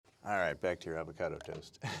All right, back to your avocado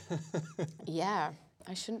toast. Yeah,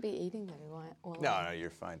 I shouldn't be eating very well. No, you're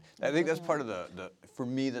fine. I think that's part of for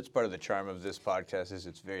me, that's part of the charm of this podcast is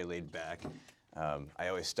it's very laid back. I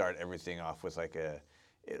always start everything off with like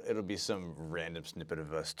it'll be some random snippet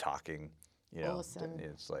of us talking, you know. Awesome.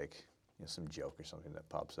 It's like some joke or something that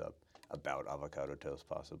pops up about avocado toast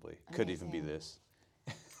possibly. Could even be this.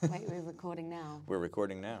 Wait, we're recording now. We're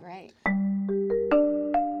recording now. Great.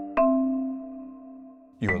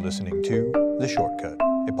 You're listening to The Shortcut,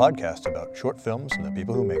 a podcast about short films and the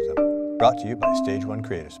people who make them. Brought to you by Stage One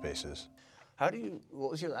Creative Spaces.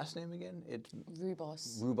 What was your last name again? It's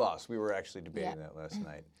Roubos. Roubos. We were actually debating that last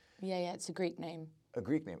night. Yeah, it's a Greek name. A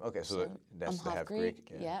Greek name. Okay, so that's I'm the half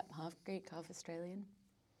Greek. Yeah, half Greek, half Australian.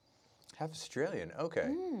 Half Australian.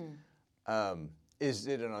 Okay. Is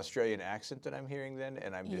it an Australian accent that I'm hearing then,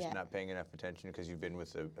 and I'm just not paying enough attention because you've been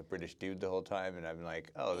with a British dude the whole time, and I'm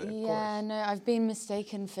like, oh, of course. Yeah, no, I've been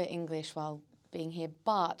mistaken for English while being here,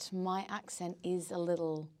 but my accent is a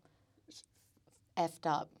little effed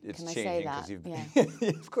up. It's Can I changing say that? you've Yeah.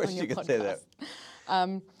 of course you can say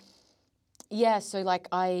that. Yeah, so like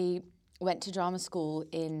I went to drama school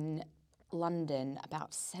in London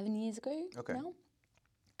about 7 years ago now.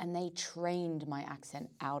 And they trained my accent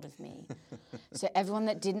out of me. So everyone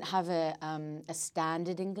that didn't have a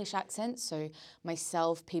standard English accent, so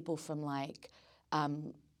myself, people from like,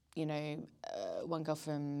 one girl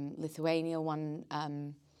from Lithuania,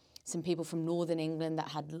 some people from Northern England that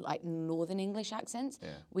had like Northern English accents. Yeah.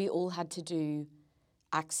 We all had to do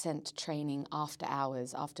accent training after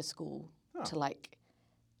hours, after school, to like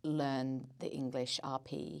learn the English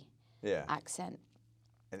RP accent,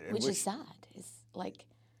 which is sad. It's like...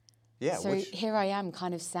 Yeah, so here I am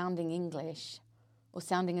kind of sounding English or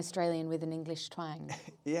sounding Australian with an English twang.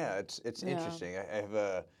 Yeah, it's interesting.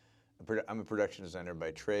 I'm a production designer by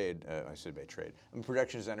trade. I said by trade. I'm a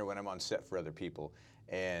production designer when I'm on set for other people.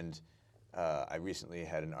 And I recently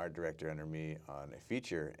had an art director under me on a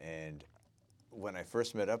feature. And when I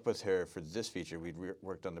first met up with her for this feature, we'd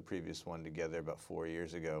worked on the previous one together about 4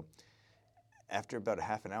 years ago. After about a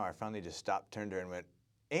half an hour, I finally just stopped, turned to her and went,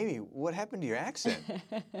 Amy, what happened to your accent?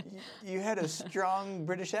 You had a strong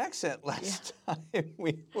British accent last time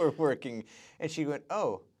we were working. And she went,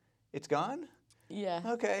 oh, it's gone? Yeah.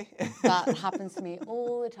 Okay. That happens to me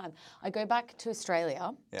all the time. I go back to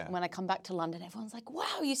Australia. Yeah. And when I come back to London, everyone's like,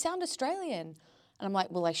 wow, you sound Australian. And I'm like,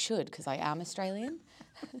 well, I should, because I am Australian.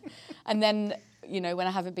 And then, when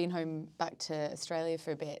I haven't been home back to Australia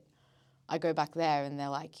for a bit, I go back there and they're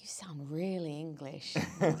like, you sound really English.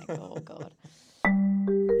 I'm like, oh, God.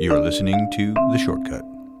 You're listening to The Shortcut.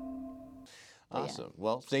 Awesome.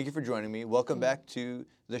 Well, thank you for joining me. Welcome back to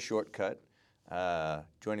The Shortcut.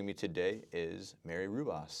 Joining me today is Mary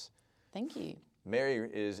Roubos. Thank you. Mary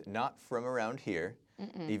is not from around here,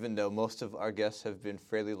 even though most of our guests have been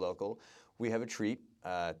fairly local. We have a treat.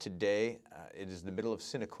 Today, it is the middle of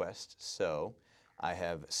CineQuest, so I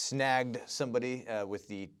have snagged somebody with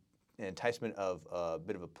the enticement of a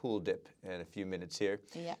bit of a pool dip in a few minutes here.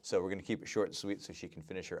 Yeah. So we're going to keep it short and sweet so she can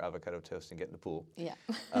finish her avocado toast and get in the pool. Yeah.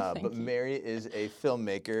 But Mary is a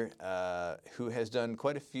filmmaker who has done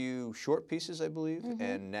quite a few short pieces, I believe,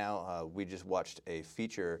 and now we just watched a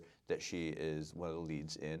feature that she is one of the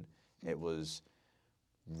leads in. It was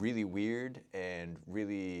really weird and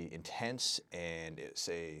really intense, and it's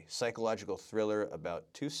a psychological thriller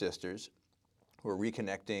about two sisters who are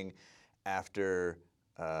reconnecting after...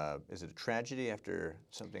 is it a tragedy after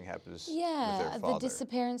something happens with their father? The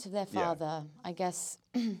disappearance of their father, I guess.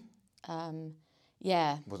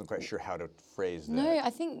 Wasn't quite sure how to phrase that. No,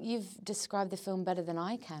 I think you've described the film better than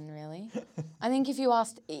I can, really. I think if you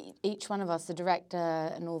asked each one of us, the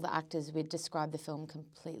director and all the actors, we'd describe the film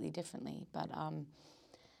completely differently. But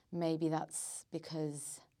maybe that's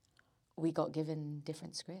because we got given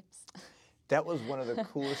different scripts. That was one of the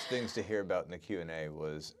coolest things to hear about in the Q&A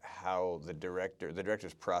was how the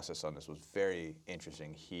director's process on this was very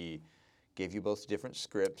interesting. He gave you both different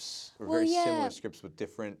scripts, or very similar scripts with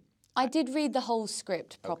different... I did read the whole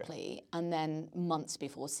script properly, and then months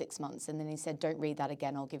before, 6 months, and then he said, don't read that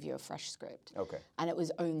again, I'll give you a fresh script. Okay. And it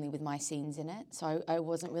was only with my scenes in it, so I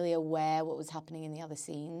wasn't really aware what was happening in the other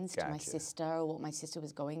scenes to my sister or what my sister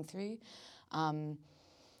was going through.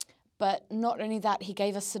 But not only that, he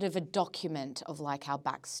gave us sort of a document of like our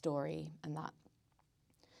backstory and that.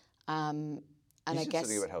 And you said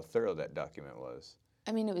something about how thorough that document was.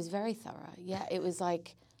 I mean, it was very thorough. Yeah, it was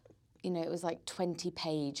like, it was like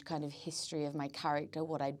 20-page kind of history of my character,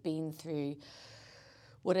 what I'd been through,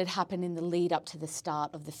 what had happened in the lead up to the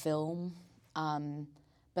start of the film.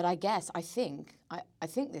 But I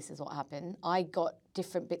think this is what happened. I got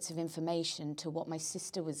different bits of information to what my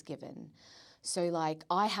sister was given. So, like,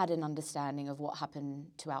 I had an understanding of what happened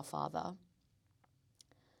to our father.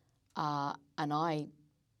 And I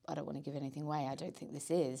don't want to give anything away, I don't think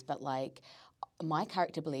this is, but, like, my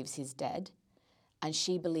character believes he's dead and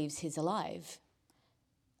she believes he's alive.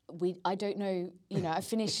 I don't know, I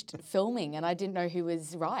finished filming and I didn't know who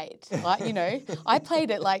was right. I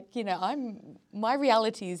played it like, my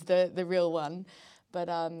reality is the real one. But,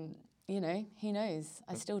 who knows?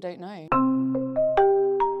 I still don't know.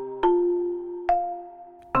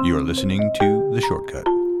 You are listening to The Shortcut.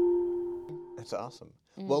 That's awesome.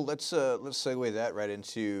 Well, let's segue that right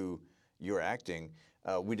into your acting.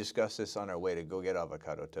 We discussed this on our way to go get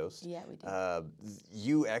avocado toast. Yeah, we did.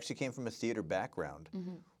 You actually came from a theater background.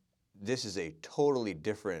 Mm-hmm. This is a totally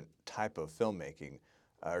different type of filmmaking,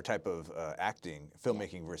 or type of acting,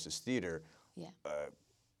 filmmaking versus theater. Yeah.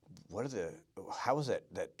 How was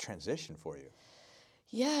that transition for you?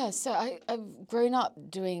 Yeah, so I've grown up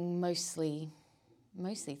doing mostly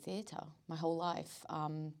theatre my whole life.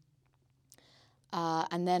 And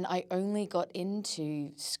then I only got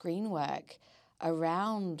into screen work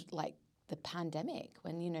around, like, the pandemic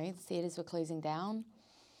when, the theatres were closing down.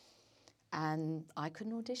 And I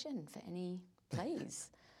couldn't audition for any plays.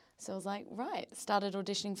 So I was like, right, started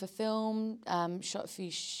auditioning for film, shot a few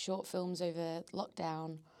short films over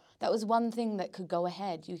lockdown. That was one thing that could go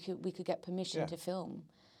ahead. We could get permission to film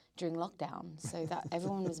during lockdown, so that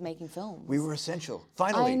everyone was making films. We were essential,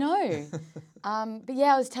 finally. I know. But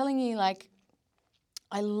yeah, I was telling you, like,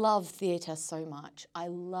 I love theatre so much.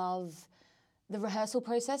 The rehearsal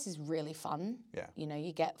process is really fun. Yeah.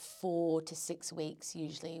 You get 4 to 6 weeks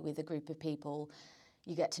usually with a group of people.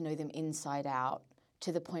 You get to know them inside out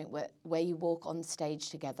to the point where you walk on stage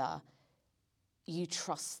together. You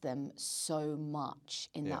trust them so much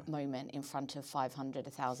in that moment in front of 500,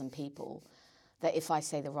 1,000 people that if I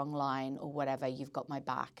say the wrong line or whatever, you've got my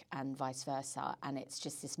back and vice versa. And it's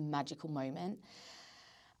just this magical moment.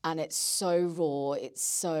 And it's so raw. It's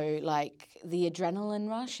so, like, the adrenaline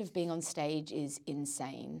rush of being on stage is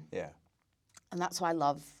insane. Yeah. And that's why I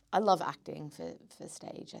love acting for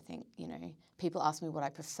stage. I think, people ask me what I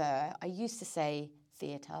prefer. I used to say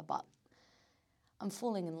theatre, but I'm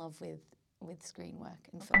falling in love with screen work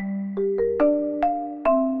and film.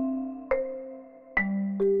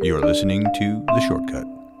 You are listening to The Shortcut.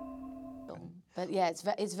 But yeah,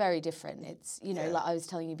 it's very different. It's, like I was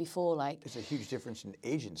telling you before, like... There's a huge difference in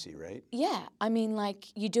agency, right? Yeah. I mean, like,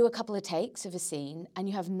 you do a couple of takes of a scene and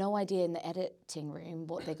you have no idea in the editing room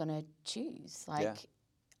what they're going to choose. Like,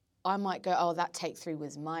 I might go, oh, that take 3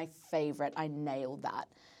 was my favourite. I nailed that.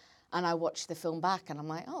 And I watch the film back and I'm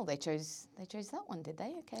like, oh, they chose that one, did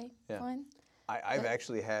they? Okay, fine. I've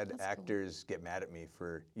actually had actors get mad at me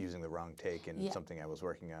for using the wrong take in something I was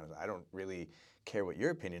working on. I don't really care what your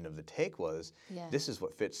opinion of the take was. Yeah. This is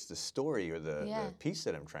what fits the story or the piece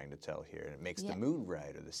that I'm trying to tell here, and it makes the mood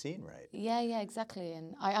right or the scene right. Yeah, exactly.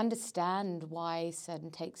 And I understand why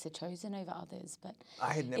certain takes are chosen over others, but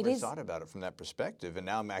I had never thought about it from that perspective, and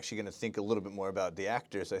now I'm actually going to think a little bit more about the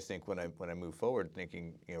actors. I think when I move forward,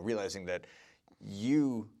 thinking, realizing that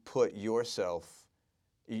you put yourself.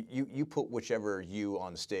 You put whichever you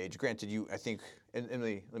on stage. Granted, I think, and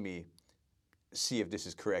let me see if this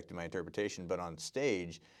is correct in my interpretation, but on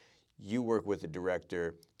stage, you work with the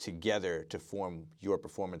director together to form your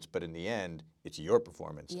performance, but in the end, it's your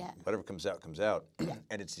performance. Yeah. Whatever comes out, comes out. Yeah.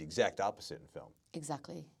 And it's the exact opposite in film.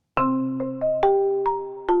 Exactly.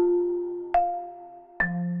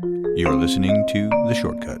 You are listening to The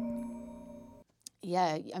Shortcut.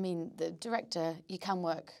 Yeah, I mean, the director, you can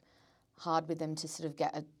work hard with them to sort of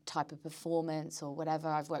get a type of performance or whatever.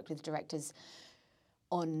 I've worked with directors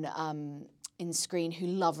on in screen who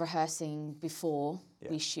love rehearsing before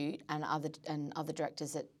we shoot, and other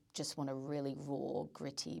directors that just want a really raw,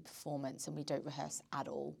 gritty performance, and we don't rehearse at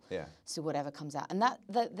all. Yeah. So whatever comes out, and that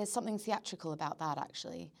there's something theatrical about that,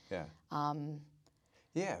 actually. Yeah.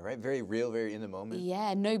 Yeah. Right. Very real. Very in the moment.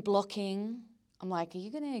 Yeah. No blocking. I'm like, are you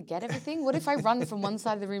going to get everything? What if I run from one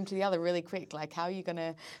side of the room to the other really quick? Like, how are you going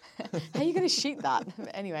to shoot that?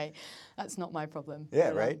 Anyway, that's not my problem. Yeah,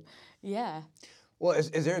 but, right? Yeah. Well,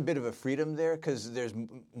 is there a bit of a freedom there? Because there's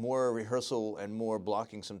more rehearsal and more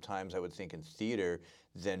blocking sometimes, I would think, in theater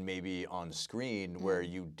than maybe on screen, where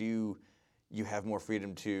you have more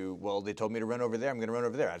freedom to, well, they told me to run over there, I'm going to run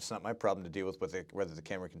over there. It's not my problem to deal with whether the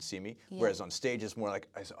camera can see me. Yeah. Whereas on stage, it's more like,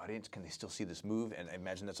 as an audience, can they still see this move? And I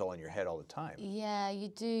imagine that's all in your head all the time. Yeah, you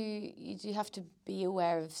do have to be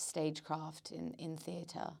aware of stagecraft in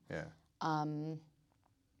theatre. Yeah. And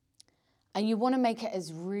you want to make it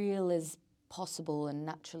as real as possible and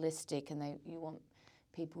naturalistic, and you want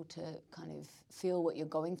people to kind of feel what you're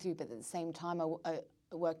going through. But at the same time, I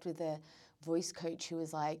worked with a voice coach who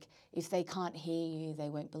was like, if they can't hear you, they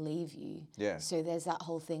won't believe you. Yeah. So there's that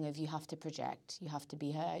whole thing of you have to project, you have to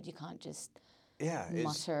be heard, you can't just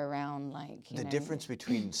mutter around like, you the know. difference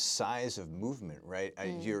between size of movement, right?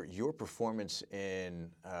 Your performance in,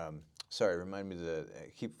 remind me I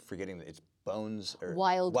keep forgetting that it's Bones or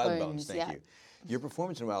Wild Bones. Thank yeah. you. Your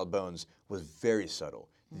performance in Wild Bones was very subtle.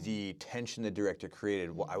 The tension the director created,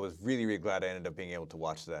 I was really, really glad I ended up being able to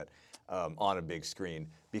watch that on a big screen,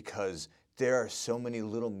 because there are so many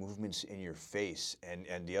little movements in your face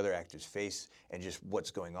and the other actor's face and just what's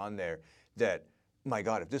going on there that, my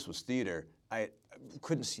God, if this was theater, I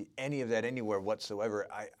couldn't see any of that anywhere whatsoever.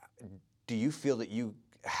 Do you feel that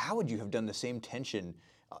how would you have done the same tension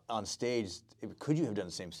on stage? Could you have done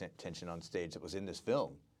the same tension on stage that was in this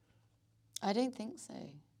film? I don't think so,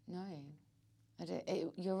 no.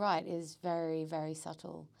 You're right, it is very, very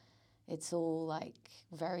subtle. It's all like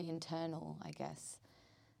very internal, I guess.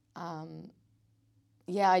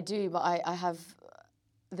 Yeah, I do, but I have,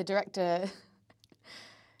 the director,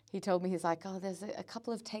 he told me, he's like, oh, there's a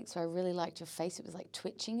couple of takes where I really liked your face. It was like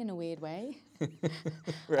twitching in a weird way.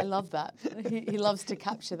 Right. I love that. He loves to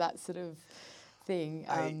capture that sort of thing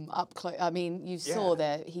up close. I mean, you saw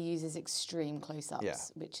that he uses extreme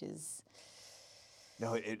close-ups, which is...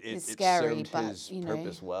 No, it scary, served his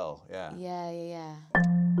purpose well, yeah. Yeah.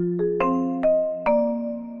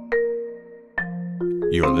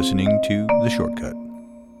 You're listening to The Shortcut.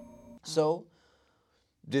 So,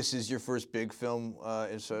 this is your first big film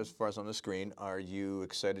as far as on the screen. Are you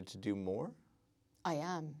excited to do more? I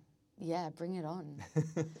am. Yeah, bring it on.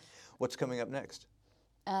 What's coming up next?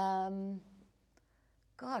 I'm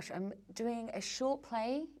doing a short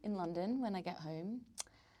play in London when I get home.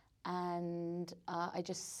 And I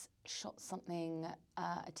just shot something,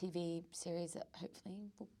 a TV series that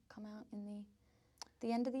hopefully will come out in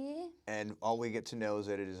the end of the year. And all we get to know is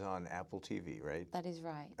that it is on Apple TV, right? That is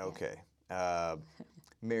right. Okay. Yeah.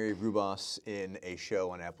 Mary Roubos in a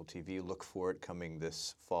show on Apple TV. Look for it coming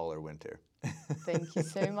this fall or winter. Thank you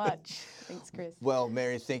so much. Thanks, Chris. Well,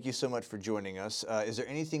 Mary, thank you so much for joining us. Is there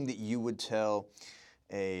anything that you would tell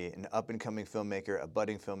an up-and-coming filmmaker, a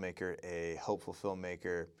budding filmmaker, a hopeful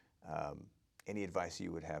filmmaker, any advice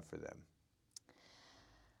you would have for them?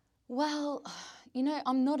 Well,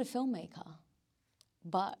 I'm not a filmmaker,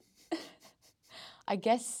 but I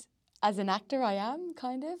guess as an actor I am,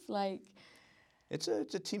 kind of, like... It's a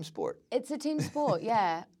team sport. It's a team sport,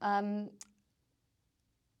 yeah. I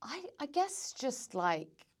guess just,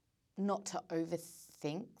 like, not to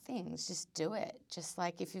overthink things, just do it. Just,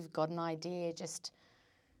 like, if you've got an idea, just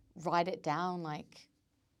write it down, like,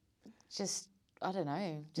 just... I don't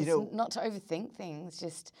know, just not to overthink things,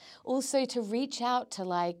 just also to reach out to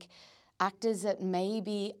like actors that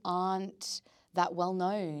maybe aren't that well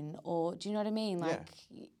known, or do you know what I mean? Like,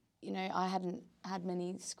 I hadn't had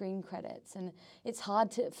many screen credits, and it's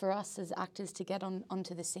hard for us as actors to get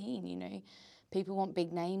onto the scene, People want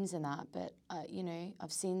big names and that, but,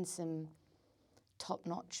 I've seen some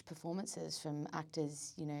top-notch performances from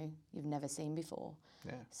actors, you've never seen before.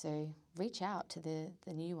 Yeah. So reach out to the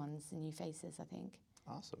new ones, the new faces, I think.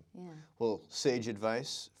 Awesome. Yeah. Well, sage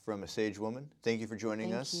advice from a sage woman. Thank you for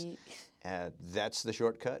joining us. Thank you. That's The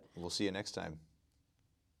Shortcut. We'll see you next time.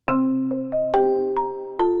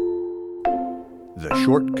 The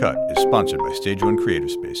Shortcut is sponsored by Stage One Creative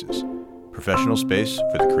Spaces. Professional space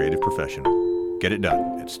for the creative professional. Get it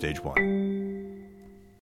done at Stage One.